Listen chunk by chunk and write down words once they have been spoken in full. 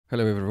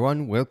Hello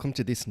everyone, welcome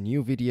to this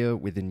new video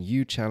with a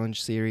new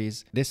challenge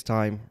series. This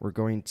time we're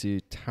going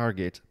to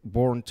target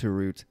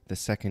Born2root, the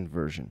second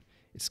version.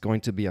 It's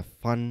going to be a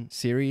fun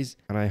series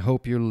and I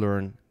hope you'll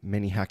learn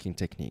many hacking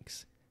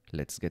techniques.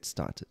 Let's get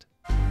started.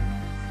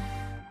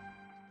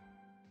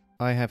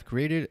 I have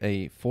created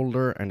a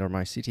folder under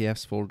my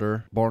CTFs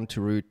folder,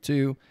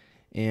 Born2root2,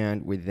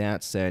 and with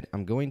that said,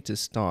 I'm going to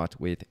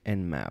start with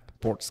Nmap,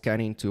 port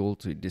scanning tool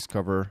to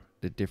discover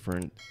the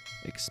different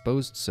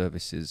exposed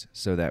services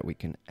so that we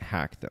can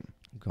hack them.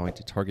 I'm going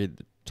to target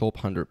the top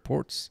 100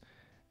 ports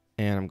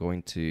and I'm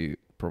going to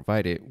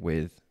provide it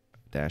with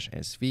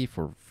 -sv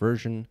for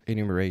version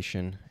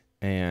enumeration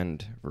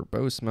and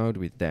verbose mode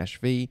with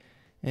 -v,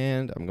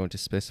 and I'm going to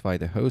specify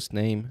the host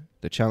name.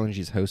 The challenge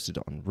is hosted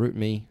on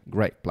RootMe,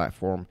 great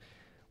platform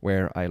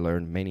where I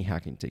learned many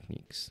hacking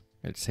techniques.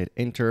 Let's hit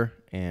enter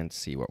and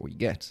see what we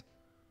get.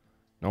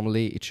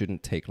 Normally, it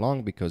shouldn't take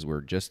long because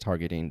we're just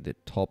targeting the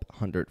top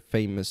 100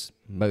 famous,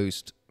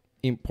 most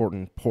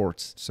important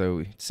ports. So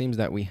it seems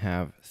that we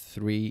have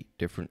 3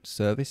 different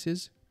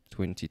services,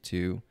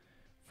 22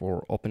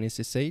 for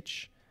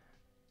OpenSSH,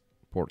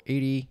 port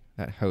 80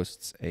 that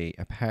hosts a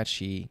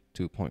Apache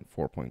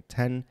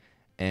 2.4.10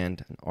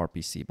 and an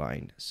RPC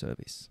bind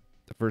service.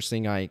 The first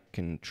thing I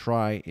can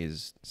try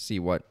is see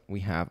what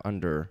we have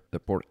under the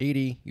port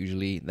 80.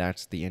 Usually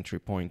that's the entry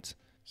point.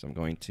 So I'm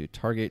going to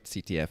target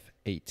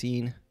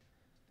CTF18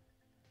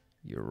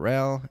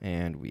 URL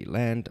and we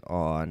land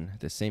on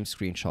the same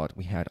screenshot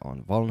we had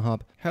on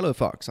VulnHub. Hello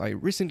folks, I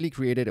recently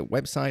created a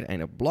website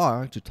and a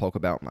blog to talk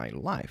about my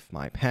life,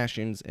 my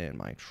passions and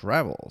my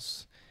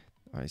travels.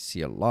 I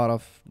see a lot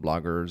of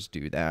bloggers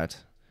do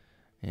that.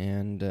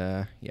 And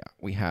yeah,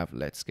 we have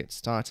let's get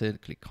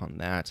started. Click on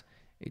that.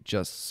 It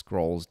just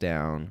scrolls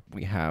down.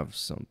 We have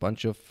some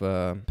bunch of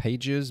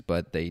pages,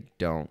 but they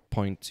don't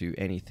point to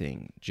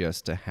anything,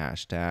 just a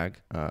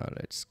hashtag.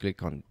 Let's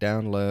click on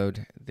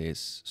download.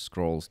 This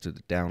scrolls to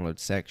the download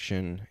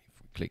section.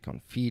 If we click on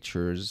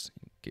features,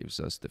 it gives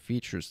us the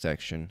features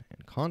section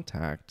and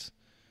contact.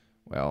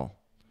 Well,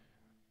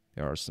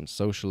 there are some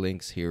social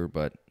links here,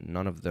 but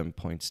none of them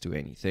points to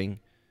anything.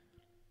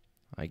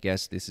 I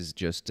guess this is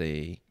just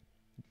a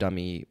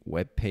dummy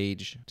web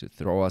page to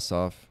throw us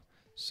off.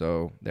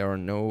 So there are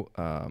no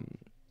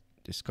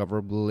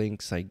discoverable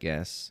links, I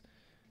guess.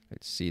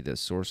 Let's see the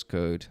source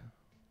code,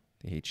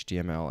 the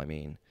HTML. I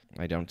mean,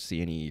 I don't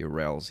see any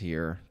URLs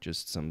here,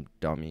 just some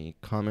dummy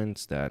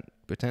comments that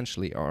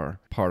potentially are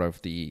part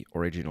of the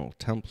original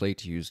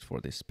template used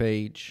for this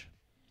page.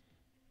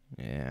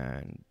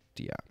 And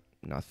yeah,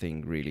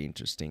 nothing really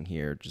interesting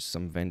here. Just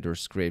some vendor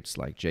scripts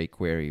like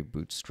jQuery,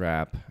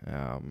 Bootstrap.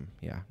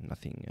 Yeah,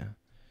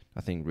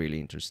 nothing really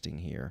interesting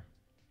here.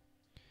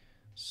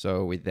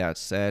 So with that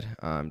said,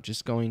 I'm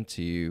just going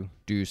to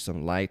do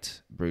some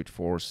light brute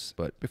force.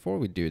 But before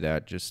we do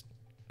that, just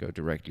go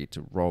directly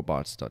to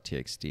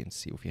robots.txt and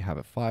see if you have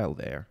a file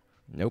there.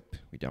 Nope,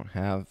 we don't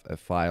have a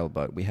file,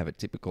 but we have a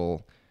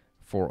typical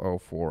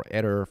 404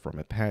 error from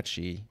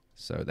Apache.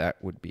 So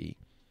that would be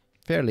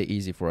fairly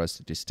easy for us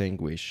to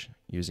distinguish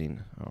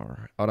using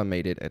our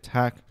automated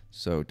attack.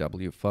 So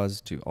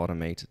wfuzz to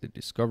automate the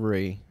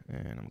discovery,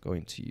 and I'm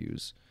going to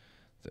use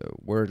the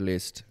word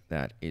list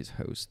that is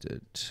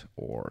hosted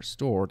or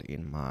stored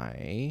in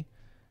my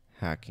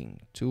hacking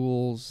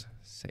tools,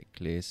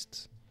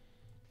 seklist,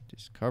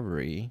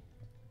 discovery,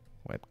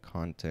 web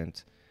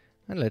content,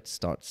 and let's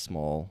start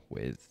small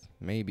with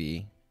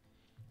maybe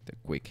the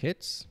quick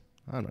hits.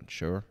 I'm not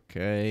sure.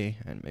 Okay,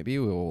 and maybe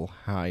we will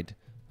hide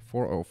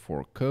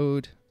 404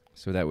 code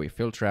so that we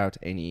filter out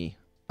any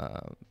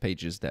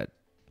pages that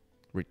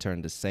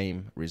return the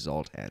same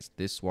result as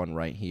this one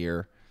right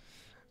here.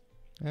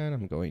 And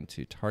I'm going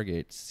to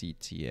target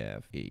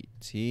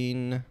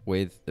CTF18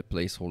 with the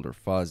placeholder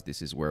fuzz.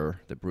 This is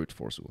where the brute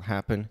force will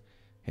happen.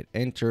 Hit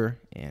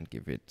enter and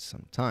give it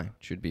some time.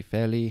 It should be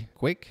fairly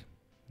quick.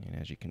 And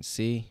as you can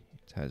see,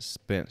 it has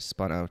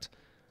spun out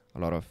a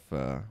lot of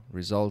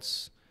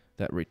results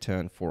that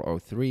return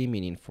 403,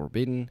 meaning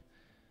forbidden.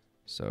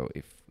 So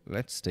if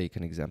let's take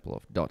an example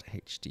of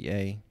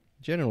 .hta.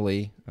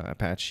 Generally,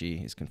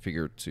 Apache is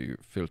configured to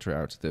filter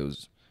out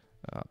those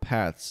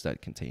paths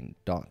that contain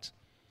dot.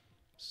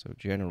 So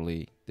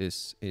generally,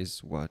 this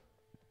is what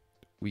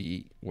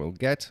we will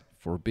get,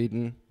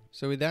 forbidden.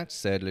 So with that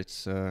said,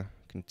 let's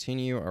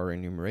continue our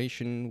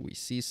enumeration. We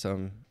see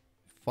some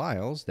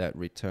files that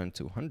return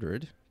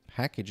 200,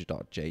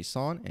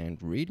 package.json and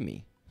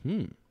readme.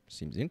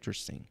 Seems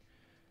interesting.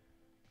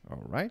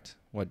 All right,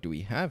 what do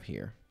we have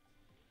here?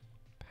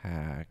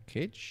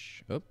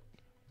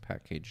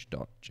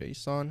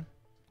 Package.json.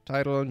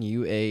 Title,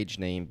 new age,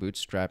 name,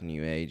 bootstrap,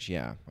 new age.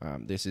 Yeah,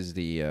 this is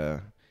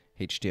the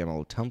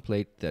HTML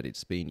template that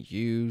it's being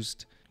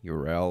used,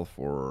 URL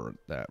for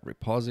that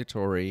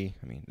repository.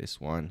 I mean, this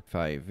one, if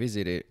I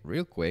visit it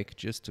real quick,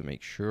 just to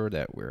make sure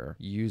that we're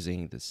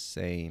using the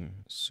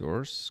same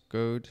source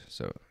code.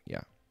 So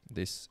yeah,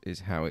 this is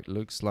how it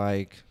looks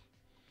like.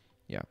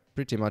 Yeah,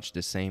 pretty much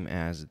the same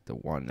as the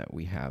one that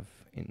we have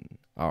in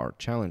our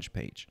challenge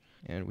page.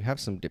 And we have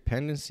some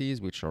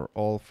dependencies, which are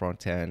all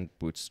front-end,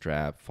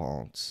 Bootstrap,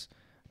 fonts,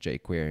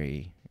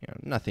 jQuery,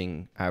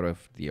 nothing out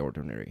of the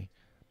ordinary.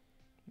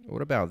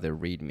 What about the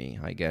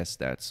README? I guess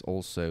that's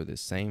also the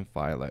same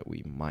file that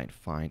we might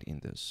find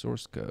in the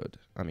source code.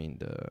 I mean,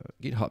 the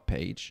GitHub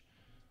page.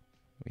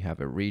 We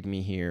have a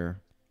README here.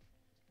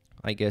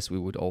 I guess we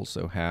would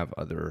also have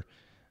other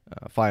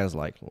files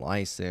like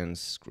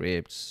license,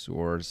 scripts,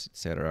 source,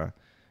 etc.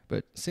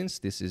 But since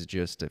this is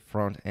just a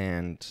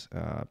front-end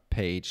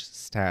page,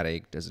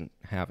 static, doesn't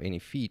have any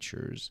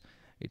features,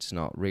 it's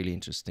not really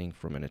interesting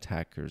from an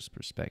attacker's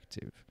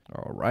perspective.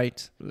 All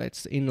right,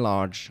 let's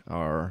enlarge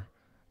our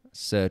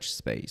search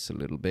space a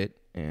little bit,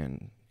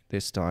 and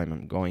this time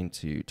I'm going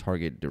to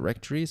target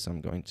directories.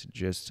 I'm going to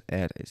just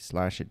add a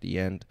slash at the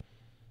end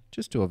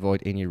just to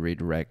avoid any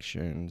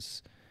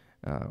redirections.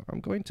 I'm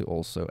going to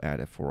also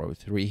add a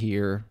 403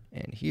 here,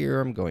 and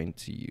here I'm going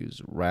to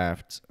use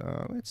Raft.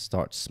 Let's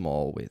start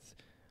small with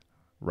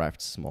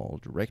Raft small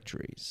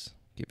directories.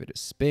 Give it a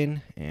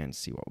spin and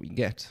see what we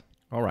get.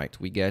 All right,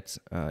 we get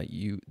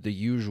the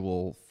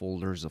usual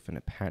folders of an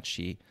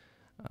Apache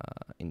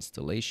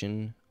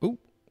installation. Oh,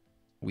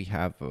 we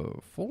have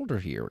a folder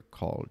here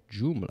called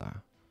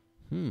Joomla.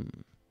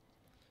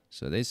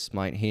 So this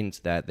might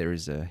hint that there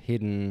is a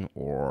hidden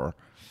or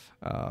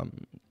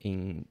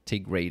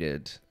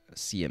integrated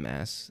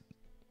CMS,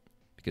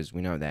 because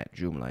we know that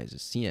Joomla is a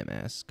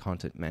CMS,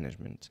 content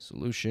management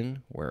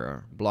solution,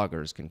 where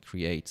bloggers can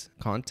create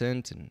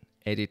content and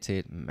edit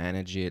it,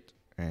 manage it,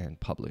 and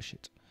publish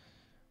it.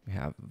 We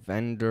have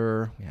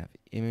vendor, we have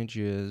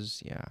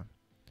images, yeah.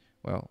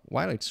 Well,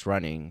 while it's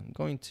running, I'm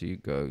going to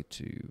go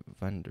to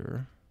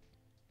vendor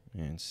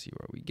and see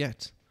what we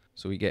get.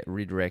 So we get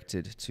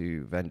redirected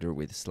to vendor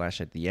with slash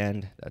at the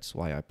end. That's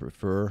why I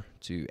prefer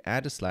to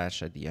add a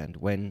slash at the end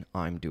when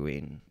I'm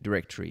doing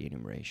directory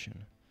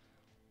enumeration.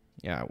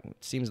 Yeah, it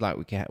seems like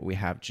we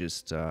have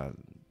just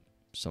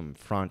some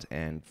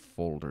front-end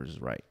folders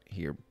right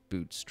here.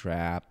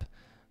 Bootstrap,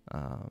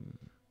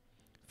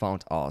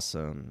 Font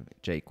Awesome,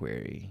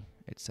 jQuery,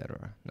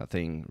 etc.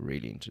 Nothing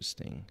really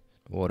interesting.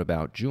 What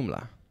about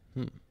Joomla?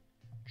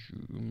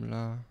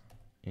 Joomla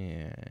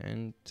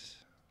and...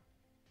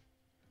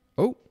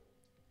 oh!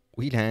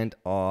 We land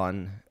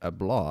on a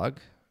blog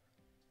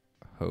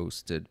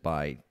hosted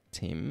by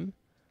Tim,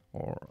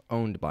 or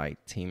owned by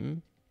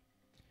Tim.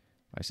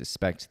 I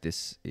suspect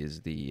this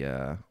is the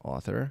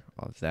author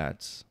of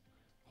that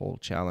whole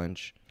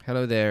challenge.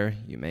 Hello there.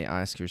 You may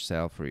ask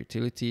yourself for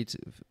utility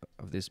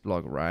of this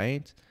blog,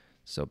 right?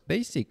 So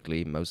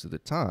basically, most of the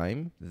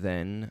time,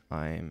 when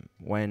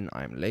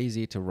I'm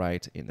lazy to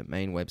write in the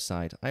main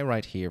website, I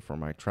write here for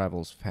my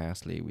travels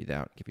fastly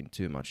without giving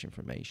too much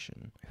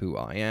information. Who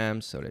I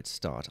am, so let's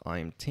start.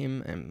 I'm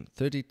Tim, I'm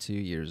 32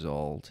 years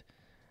old.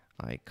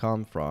 I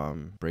come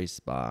from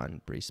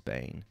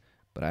Brisbane,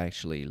 but I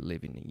actually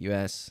live in the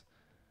US.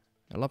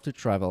 I love to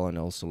travel and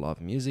also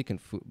love music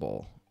and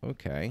football.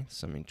 Okay,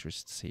 some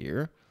interests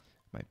here.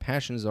 My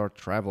passions are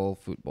travel,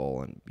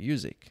 football, and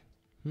music.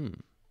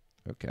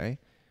 Okay.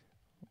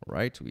 All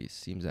right,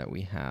 seems that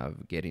we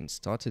have getting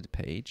started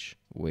page,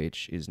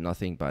 which is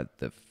nothing but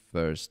the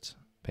first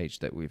page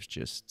that we've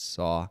just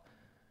saw.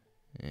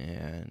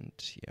 And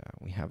yeah,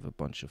 we have a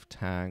bunch of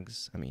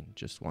tags. I mean,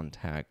 just one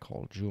tag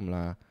called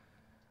Joomla,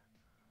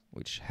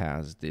 which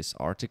has this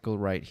article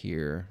right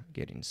here,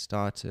 getting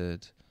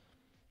started.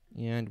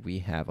 And we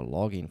have a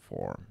login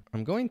form.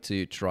 I'm going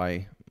to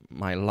try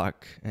my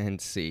luck and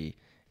see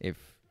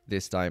if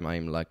this time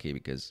I'm lucky,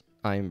 because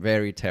I'm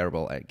very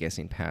terrible at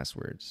guessing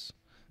passwords.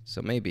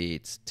 So maybe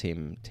it's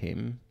Tim.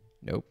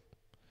 Nope.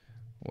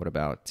 What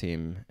about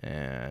Tim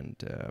and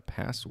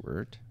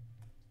password?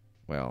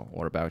 Well,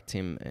 what about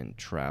Tim and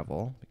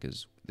travel?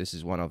 Because this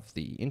is one of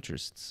the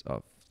interests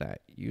of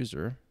that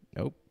user.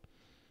 Nope.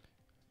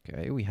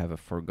 Okay, we have a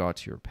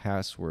forgot your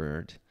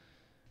password.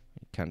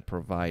 You can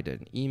provide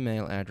an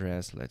email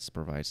address. Let's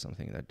provide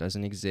something that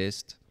doesn't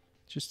exist,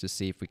 just to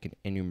see if we can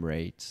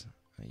enumerate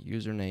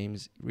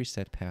usernames.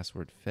 Reset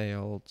password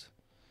failed.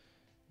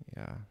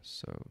 Yeah,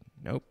 so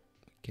nope,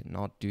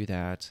 cannot do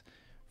that.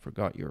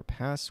 Forgot your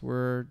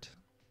password.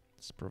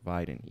 Let's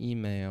provide an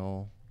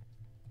email.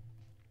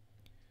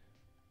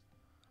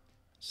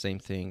 Same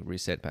thing,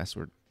 reset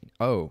password.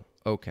 Oh,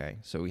 okay.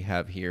 So we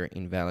have here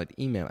invalid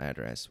email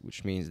address,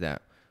 which means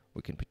that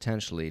we can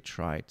potentially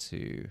try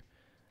to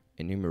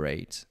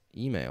enumerate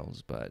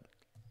emails, but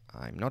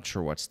I'm not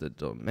sure what's the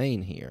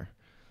domain here.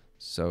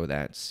 So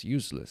that's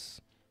useless.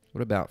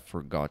 What about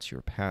forgot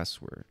your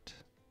password?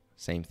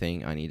 Same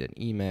thing, I need an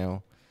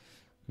email.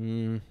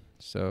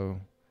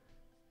 So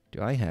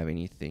do I have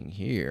anything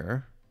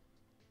here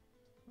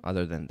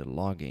other than the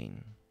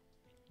login?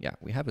 Yeah,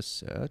 we have a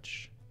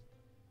search.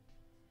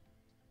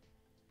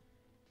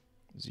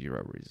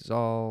 0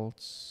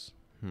 results.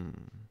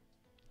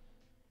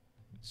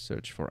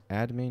 Search for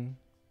admin.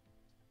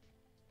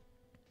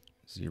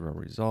 0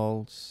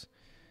 results.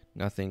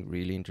 Nothing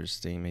really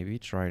interesting. Maybe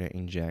try to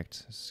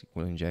inject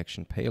SQL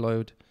injection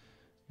payload.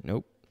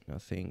 Nope,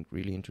 nothing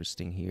really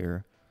interesting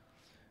here.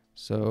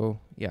 So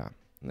yeah,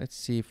 let's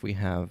see if we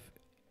have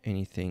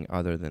anything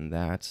other than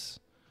that.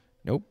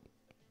 Nope.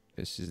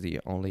 This is the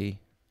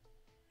only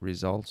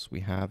results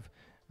we have.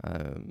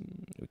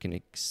 We can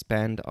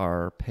expand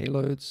our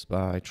payloads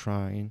by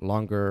trying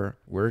longer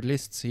word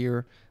lists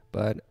here,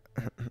 but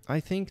I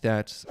think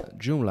that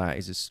Joomla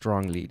is a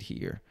strong lead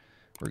here.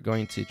 We're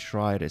going to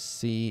try to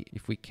see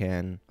if we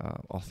can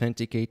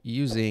authenticate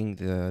using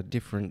the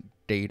different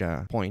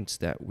data points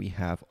that we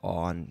have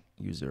on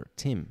user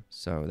Tim.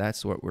 So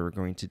that's what we're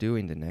going to do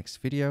in the next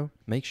video.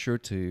 Make sure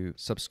to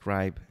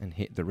subscribe and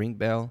hit the ring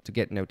bell to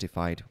get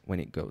notified when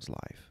it goes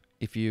live.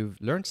 If you've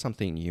learned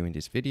something new in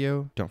this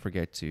video, don't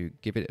forget to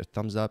give it a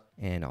thumbs up,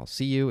 and I'll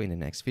see you in the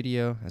next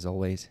video. As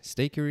always,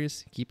 stay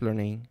curious, keep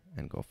learning,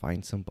 and go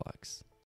find some bugs.